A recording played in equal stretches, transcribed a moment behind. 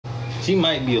She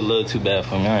might be a little too bad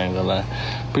for me, I ain't gonna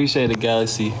lie. Appreciate the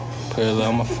Galaxy. Pearl,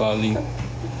 I'ma follow you.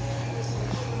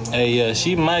 Hey, yeah,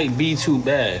 she might be too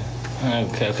bad.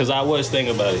 Okay, because I was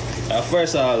thinking about it. At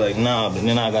first I was like, nah, but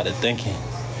then I got to thinking.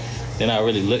 Then I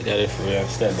really looked at it for real and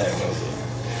stepped back and I was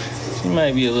like, she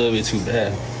might be a little bit too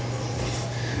bad.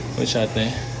 What y'all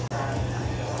think?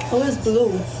 Who is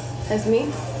blue? That's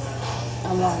me?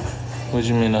 I'm lost. What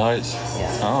you mean, the hearts?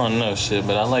 Yeah. I don't know shit,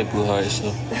 but I like blue hearts,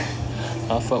 so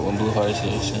I fuck with blue hearts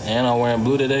and shit. And I'm wearing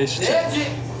blue today, shit.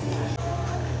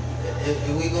 If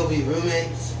we gonna be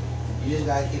roommates, you just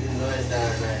gotta keep the noise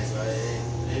down nice, bro.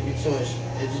 It'd be too much.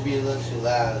 It'd just be a little too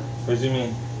loud. What you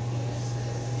mean?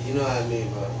 You know what I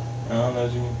mean, bro. I don't know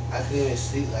what you mean. I couldn't even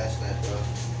sleep last night, bro.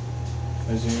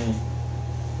 What you mean?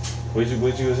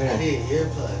 What you was in? I did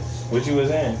earplugs. What you was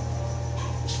in?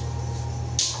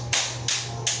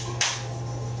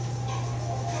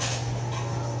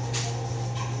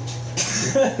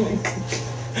 That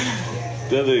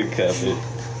nigga capping.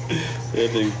 That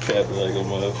nigga capping like a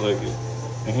motherfucker.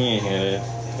 He ain't hear that.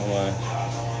 Come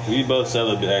on. We both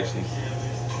celibate, actually.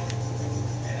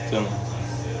 Tell him.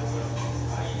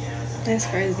 That's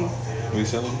crazy. We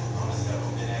celibate?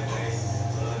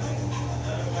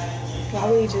 Why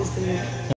would you just do that?